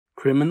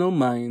Criminal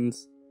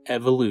Minds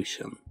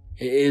Evolution.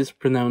 It is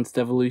pronounced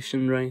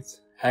evolution, right?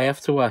 I have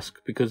to ask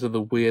because of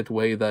the weird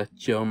way that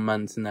Joe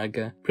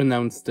Mantegna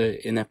pronounced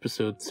it in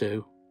episode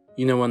 2.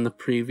 You know, on the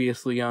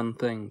previously on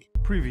thing.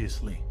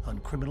 Previously on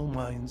Criminal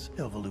Minds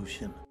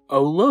Evolution.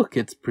 Oh look,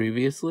 it's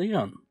previously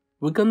on.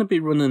 We're going to be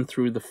running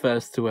through the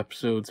first 2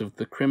 episodes of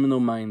the Criminal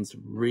Minds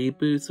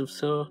reboot of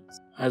sorts,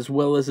 as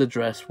well as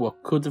address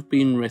what could have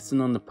been written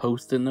on the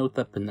post-it note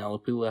that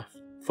Penelope left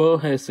for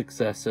her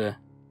successor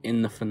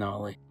in the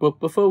finale. But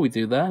before we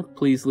do that,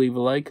 please leave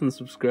a like and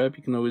subscribe.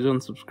 You can always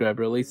unsubscribe at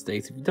a later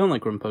date if you don't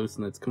like what I'm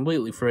posting. It's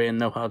completely free and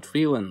no hard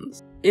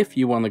feelings if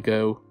you want to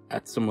go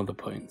at some other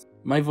point.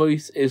 My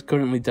voice is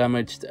currently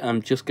damaged.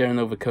 I'm just getting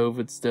over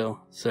COVID still,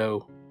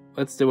 so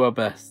let's do our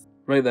best.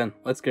 Right then,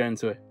 let's get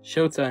into it.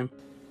 Showtime.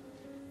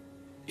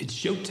 It's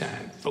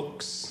showtime,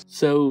 folks.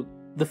 So,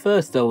 the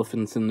first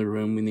elephant in the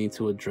room we need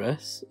to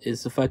address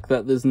is the fact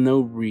that there's no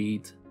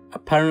Reed.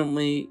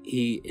 Apparently,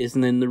 he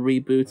isn't in the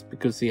reboot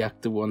because the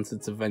actor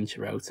wanted to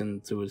venture out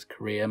into his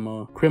career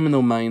more.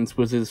 Criminal Minds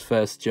was his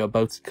first job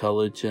out of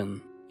college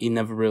and he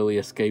never really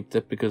escaped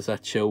it because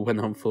that show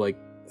went on for like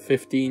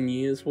 15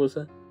 years, was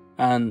it?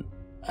 And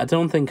I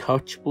don't think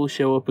Hotch will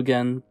show up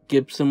again.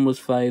 Gibson was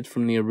fired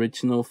from the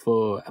original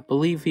for, I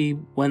believe he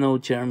went all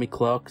Jeremy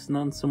Clarkson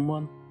on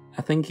someone.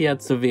 I think he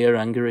had severe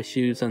anger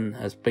issues and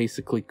has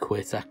basically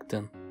quit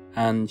acting.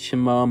 And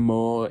Shamar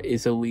Moore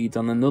is a lead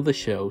on another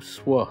show,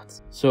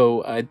 SWAT,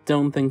 so I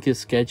don't think his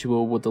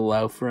schedule would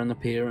allow for an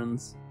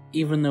appearance,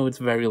 even though it's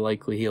very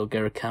likely he'll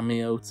get a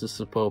cameo to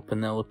support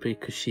Penelope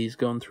because she's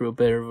going through a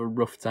bit of a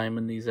rough time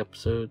in these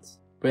episodes.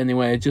 But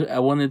anyway, I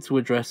wanted to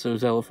address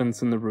those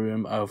elephants in the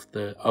room of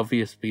the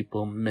obvious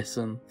people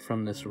missing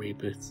from this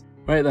reboot.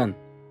 Right then,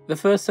 the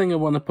first thing I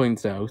want to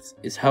point out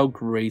is how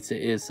great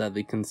it is that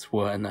they can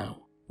swear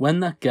now. When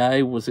that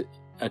guy was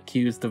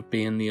accused of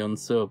being the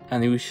unsub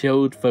and he was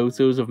showed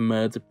photos of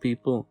murdered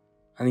people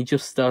and he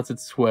just started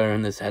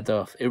swearing his head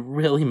off, it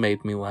really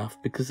made me laugh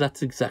because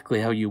that's exactly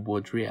how you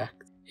would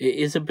react. It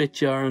is a bit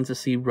jarring to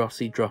see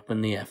Rossi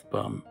dropping the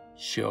F-bomb,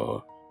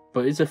 sure,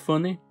 but is it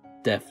funny?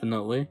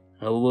 Definitely.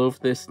 I love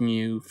this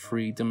new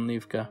freedom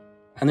they've got.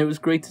 And it was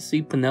great to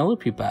see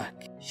Penelope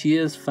back. She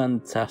is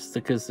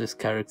fantastic as this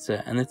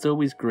character and it's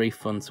always great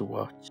fun to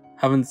watch.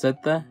 Having said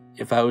that,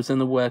 if I was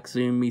in a work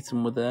Zoom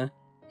meeting with her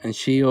and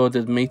she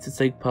ordered me to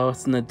take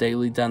part in a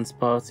daily dance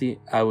party,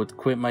 I would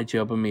quit my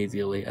job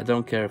immediately. I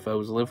don't care if I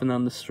was living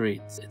on the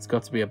streets. It's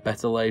got to be a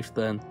better life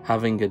than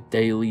having a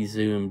daily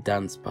Zoom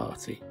dance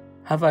party.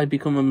 Have I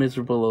become a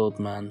miserable old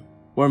man?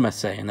 What am I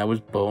saying? I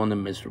was born a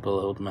miserable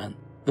old man.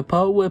 The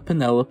part where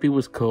Penelope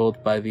was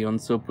called by the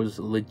unsub was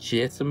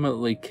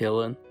legitimately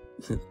killing.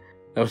 That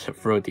was a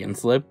Freudian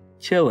slip.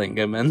 Chilling,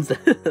 I meant.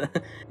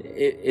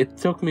 It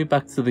took me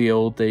back to the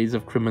old days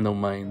of Criminal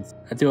Minds.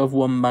 I do have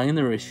one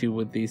minor issue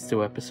with these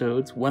 2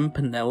 episodes. When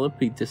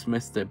Penelope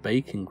dismissed her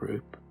baking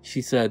group,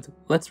 she said,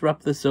 "Let's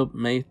wrap this up,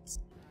 mates."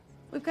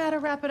 We've got to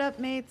wrap it up,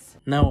 mates.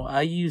 Now,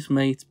 I use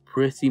mate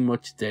pretty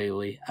much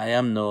daily. I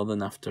am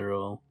northern after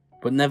all.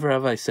 But never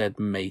have I said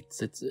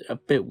mates. It's a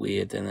bit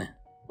weird, innit?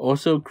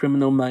 Also,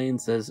 Criminal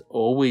Minds has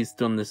always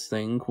done this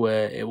thing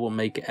where it will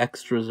make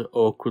extras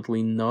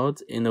awkwardly nod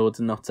in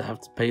order not to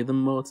have to pay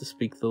them more to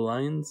speak the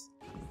lines.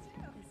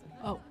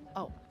 Oh.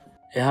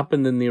 It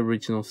happened in the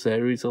original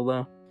series,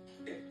 although.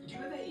 Do you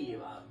have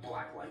a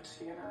black light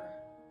scanner?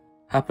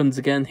 Happens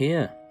again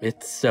here.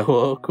 It's so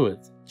awkward.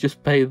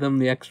 Just pay them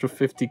the extra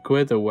 50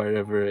 quid or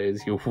wherever it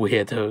is, you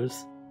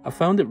weirdos. I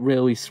found it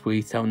really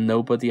sweet how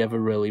nobody ever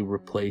really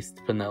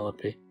replaced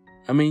Penelope.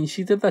 I mean,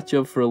 she did that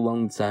job for a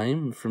long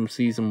time, from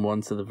season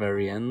 1 to the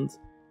very end.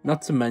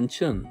 Not to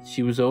mention,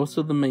 she was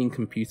also the main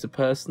computer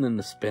person in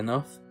the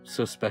spin-off,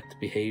 Suspect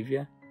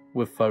Behaviour,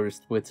 with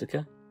Forrest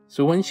Whitaker.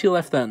 So when she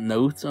left that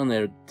note on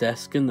her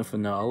desk in the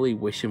finale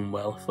wishing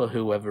well for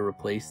whoever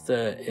replaced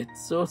her, it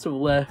sort of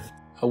left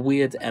a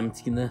weird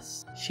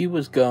emptiness. She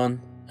was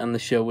gone, and the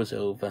show was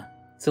over.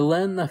 To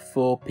learn that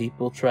 4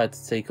 people tried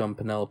to take on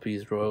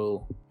Penelope's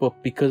role,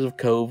 but because of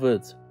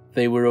COVID,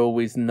 they were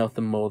always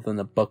nothing more than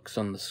a box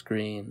on the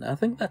screen. I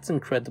think that's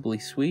incredibly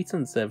sweet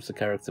and serves the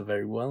character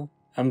very well.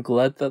 I'm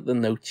glad that the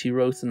note she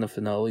wrote in the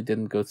finale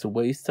didn't go to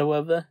waste,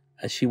 however,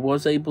 as she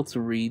was able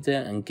to read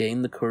it and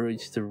gain the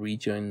courage to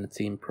rejoin the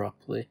team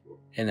properly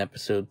in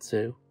episode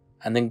 2.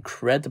 An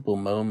incredible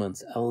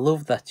moment. I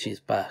love that she's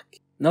back.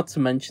 Not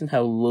to mention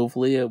how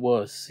lovely it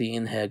was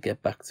seeing her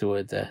get back to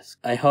her desk.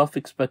 I half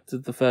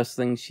expected the first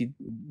thing she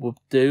would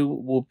do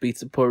would be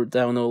to put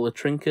down all the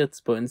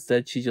trinkets, but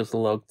instead she just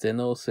logged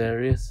in all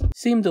serious.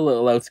 Seemed a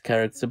little out of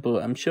character,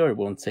 but I'm sure it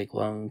won't take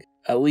long.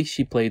 At least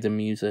she played the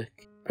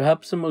music.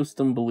 Perhaps the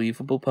most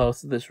unbelievable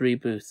part of this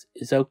reboot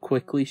is how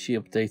quickly she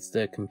updates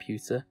their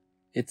computer.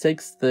 It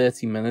takes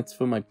 30 minutes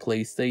for my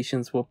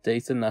PlayStation to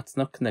update and that's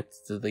not connected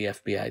to the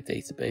FBI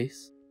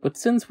database. But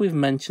since we've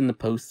mentioned the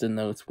post-it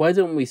notes, why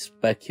don't we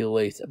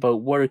speculate about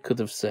what it could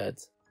have said?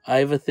 I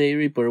have a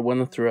theory, but I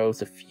want to throw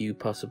out a few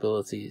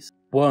possibilities.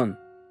 1.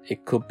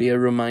 It could be a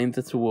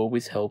reminder to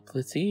always help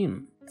the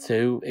team.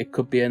 2. It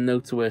could be a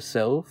note to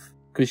herself.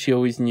 because she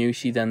always knew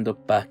she'd end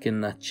up back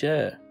in that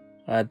chair.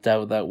 I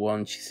doubt that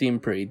one. She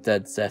seemed pretty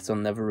dead set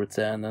on never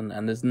returning,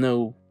 and there's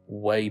no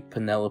way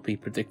Penelope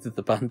predicted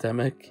the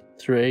pandemic.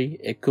 3.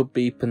 It could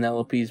be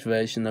Penelope's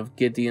version of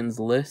Gideon's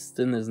list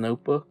in his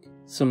notebook,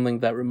 something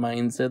that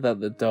reminds her that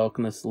the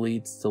darkness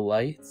leads to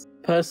light.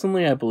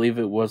 Personally, I believe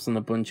it wasn't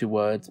a bunch of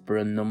words, but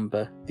a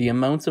number. The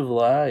amount of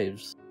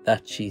lives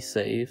that she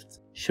saved.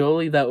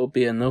 Surely that would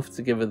be enough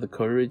to give her the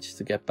courage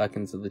to get back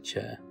into the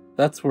chair.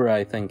 That's where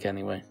I think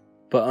anyway.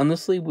 But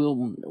honestly,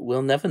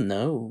 we'll never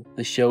know.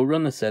 The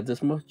showrunner said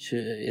as much.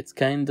 It's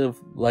kind of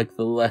like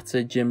the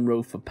letter Jim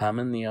wrote for Pam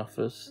in The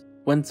Office.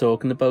 When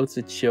talking about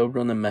it,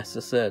 showrunner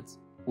Messer said,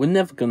 "We're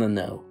never gonna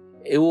know.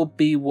 It will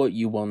be what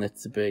you want it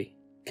to be."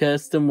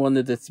 Kirsten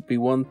wanted it to be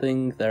one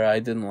thing that I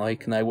didn't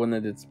like, and I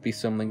wanted it to be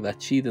something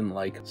that she didn't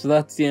like. So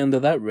that's the end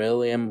of that,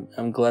 really.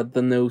 I'm glad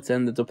the note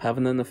ended up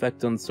having an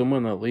effect on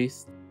someone, at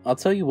least. I'll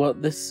tell you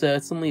what, this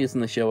certainly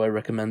isn't a show I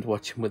recommend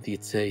watching with your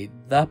tea.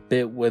 That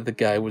bit where the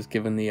guy was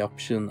given the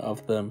option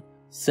of them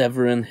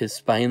severing his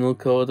spinal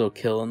cord or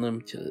killing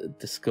him,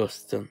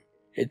 disgusting.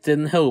 It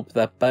didn't help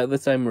that by the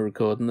time we're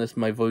recording this,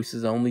 my voice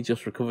has only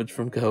just recovered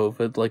from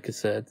COVID, like I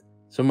said.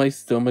 So my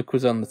stomach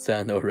was on the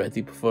turn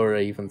already before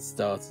I even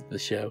started the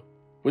show.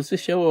 Was the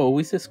show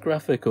always this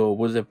graphic, or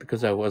was it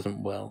because I wasn't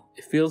well?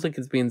 It feels like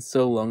it's been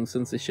so long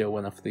since the show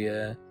went off the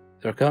air,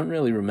 so I can't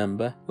really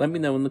remember. Let me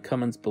know in the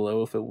comments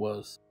below if it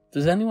was.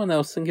 Does anyone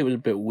else think it was a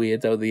bit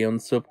weird how the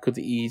unsub could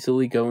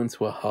easily go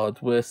into a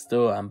hardware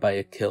store and buy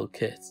a kill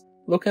kit?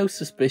 Look how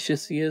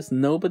suspicious he is.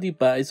 Nobody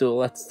buys all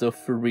that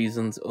stuff for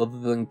reasons other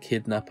than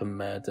kidnap and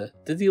murder.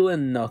 Did he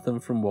learn nothing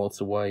from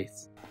Walter White?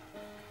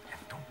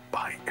 And don't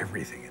buy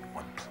everything in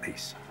one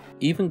place.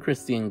 Even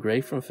Christian Grey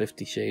from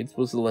 50 Shades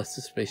was less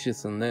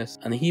suspicious than this,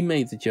 and he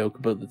made a joke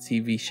about the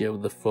TV show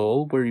The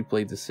Fall where he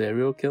played a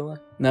serial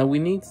killer. Now we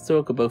need to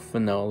talk about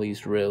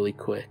finales really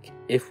quick,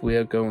 if we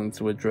are going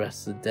to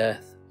address the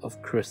death of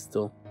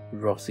Crystal,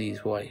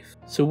 Rossi's wife.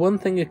 So one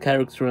thing a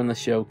character on the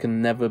show can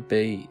never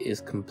be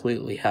is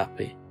completely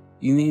happy.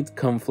 You need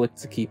conflict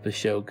to keep a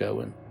show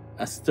going.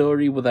 A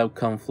story without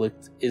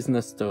conflict isn't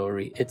a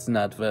story, it's an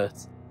advert.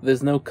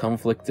 There's no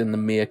conflict in the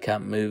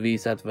Meerkat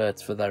movies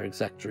adverts for that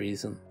exact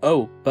reason.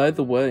 Oh, by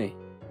the way,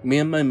 me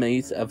and my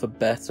mate have a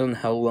bet on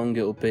how long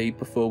it'll be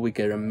before we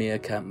get a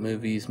Meerkat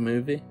movies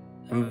movie.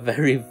 I'm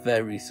very,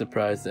 very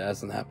surprised it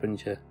hasn't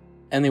happened yet.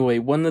 Anyway,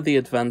 one of the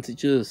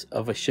advantages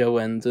of a show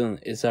ending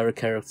is that a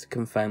character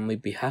can finally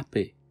be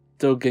happy.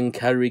 Doug and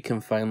Carrie can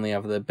finally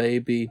have their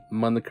baby,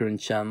 Monica and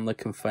Chandler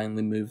can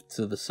finally move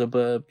to the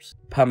suburbs,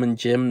 Pam and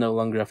Jim no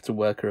longer have to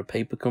work at a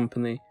paper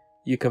company.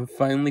 You can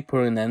finally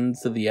put an end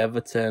to the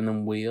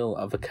ever-turning wheel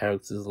of a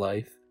character's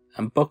life,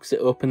 and box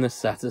it up in a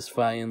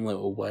satisfying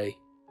little way,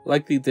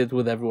 like they did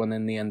with everyone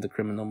in the end of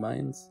Criminal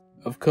Minds.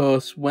 Of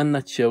course, when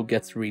that show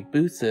gets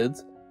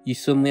rebooted, you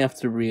suddenly have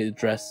to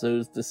readdress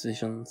those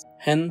decisions,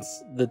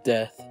 hence the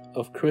death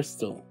of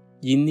Crystal.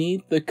 You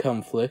need the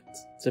conflict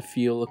to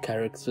fuel the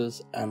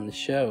characters and the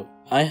show.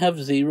 I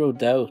have zero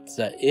doubt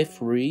that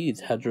if Reed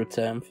had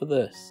returned for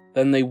this,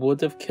 then they would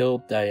have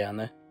killed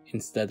Diana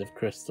instead of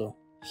Crystal.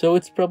 So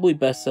it's probably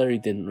best that he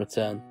didn't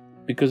return,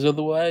 because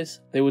otherwise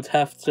they would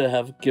have to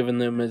have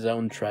given him his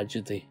own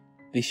tragedy.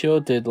 They sure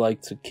did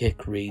like to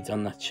kick Reed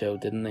on that show,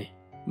 didn't they?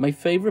 My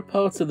favourite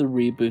part of the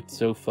reboot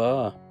so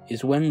far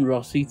is when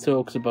Rossi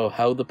talks about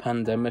how the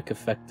pandemic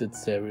affected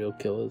serial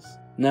killers.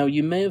 Now,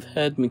 you may have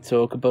heard me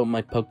talk about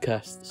my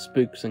podcast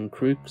Spooks and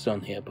Crooks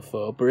on here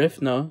before, but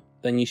if not,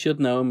 then you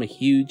should know I'm a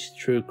huge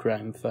true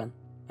crime fan.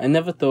 I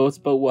never thought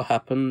about what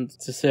happened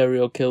to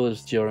serial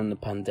killers during the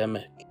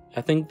pandemic. I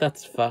think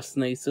that's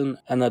fascinating,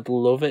 and I'd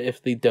love it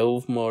if they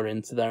dove more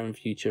into that in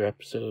future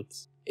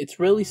episodes. It's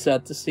really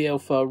sad to see how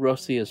far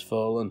Rossi has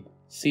fallen.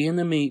 Seeing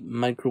him eat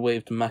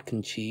microwaved mac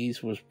and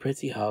cheese was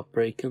pretty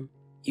heartbreaking.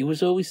 He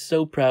was always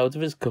so proud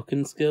of his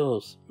cooking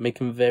skills,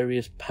 making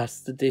various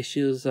pasta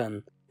dishes,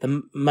 and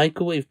the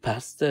microwave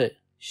pasta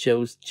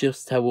shows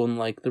just how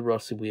unlike the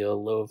Rossi we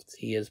all loved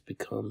he has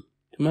become.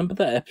 Remember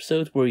that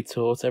episode where he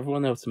taught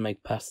everyone how to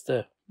make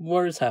pasta?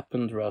 What has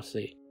happened,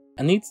 Rossi?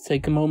 I need to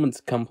take a moment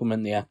to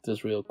compliment the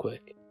actors real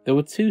quick. There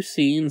were two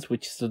scenes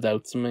which stood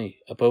out to me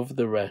above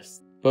the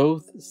rest.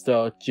 Both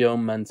starred Joe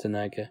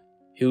Mantegna,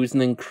 who is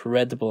an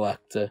incredible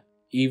actor,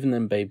 even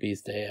in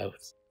Baby's Day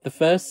Out. The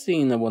first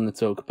scene I want to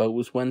talk about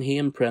was when he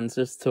and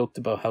Prentice talked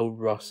about how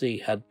Rossi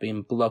had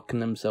been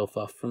blocking himself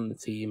off from the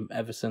team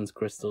ever since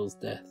Crystal's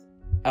death.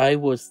 I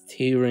was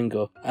tearing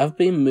up. I've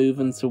been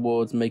moving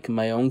towards making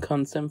my own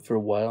content for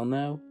a while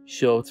now,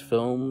 short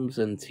films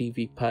and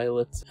TV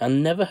pilots,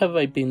 and never have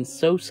I been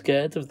so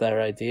scared of that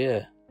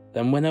idea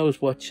than when I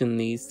was watching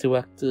these two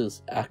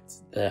actors act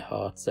their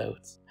hearts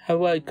out.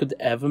 How I could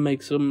ever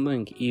make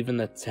something even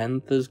a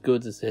tenth as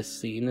good as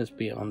this scene is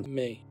beyond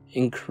me.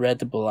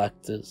 Incredible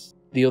actors.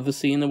 The other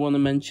scene I want to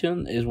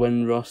mention is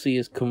when Rossi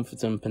is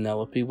comforting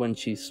Penelope when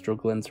she's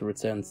struggling to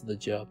return to the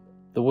job.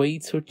 The way he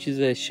touches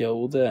her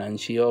shoulder and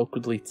she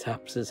awkwardly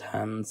taps his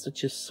hand,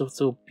 such a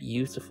subtle,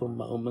 beautiful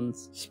moment.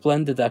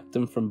 Splendid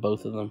acting from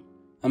both of them.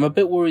 I'm a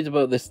bit worried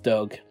about this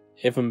dog,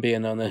 if I'm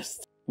being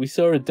honest. We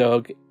saw a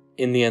dog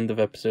in the end of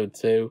episode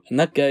 2, and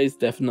that guy is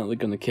definitely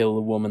going to kill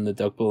the woman the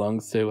dog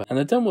belongs to, and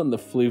I don't want the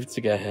floof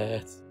to get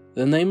hurt.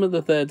 The name of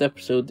the 3rd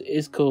episode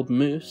is called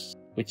Moose,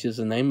 which is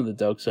the name of the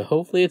dog, so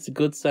hopefully it's a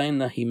good sign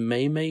that he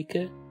may make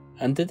it.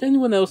 And did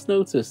anyone else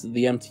notice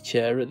the empty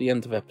chair at the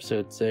end of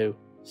episode 2?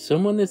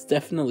 Someone is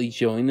definitely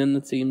joining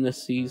the team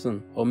this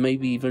season, or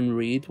maybe even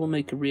Reed will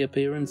make a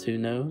reappearance, who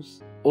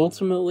knows?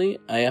 Ultimately,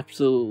 I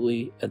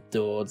absolutely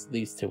adored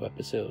these 2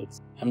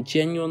 episodes. I'm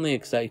genuinely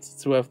excited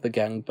to have the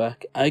gang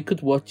back. I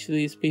could watch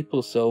these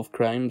people solve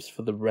crimes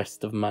for the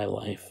rest of my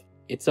life.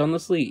 It's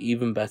honestly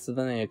even better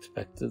than I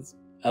expected.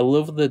 I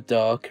love the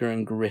darker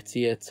and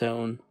grittier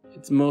tone.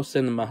 It's more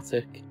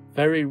cinematic,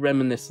 very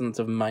reminiscent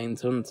of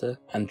Mindhunter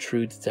and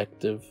True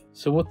Detective.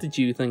 So what did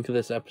you think of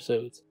this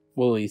episode?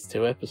 Well, these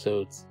 2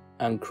 episodes,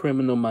 and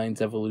Criminal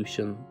Minds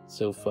Evolution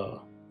so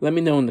far? Let me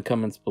know in the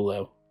comments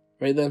below.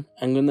 Right then,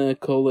 I'm gonna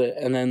call it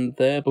an end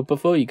there, but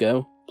before you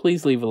go,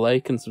 please leave a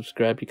like and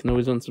subscribe. You can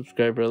always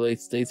unsubscribe at a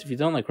later date if you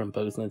don't like what I'm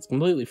posting. It's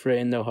completely free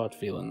and no hard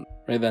feelings.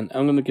 Right then,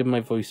 I'm gonna give my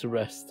voice a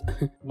rest.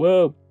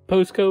 Whoa,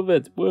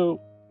 post-COVID, whoa.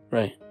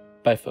 Right,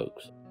 bye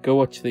folks. Go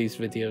watch these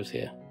videos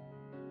here.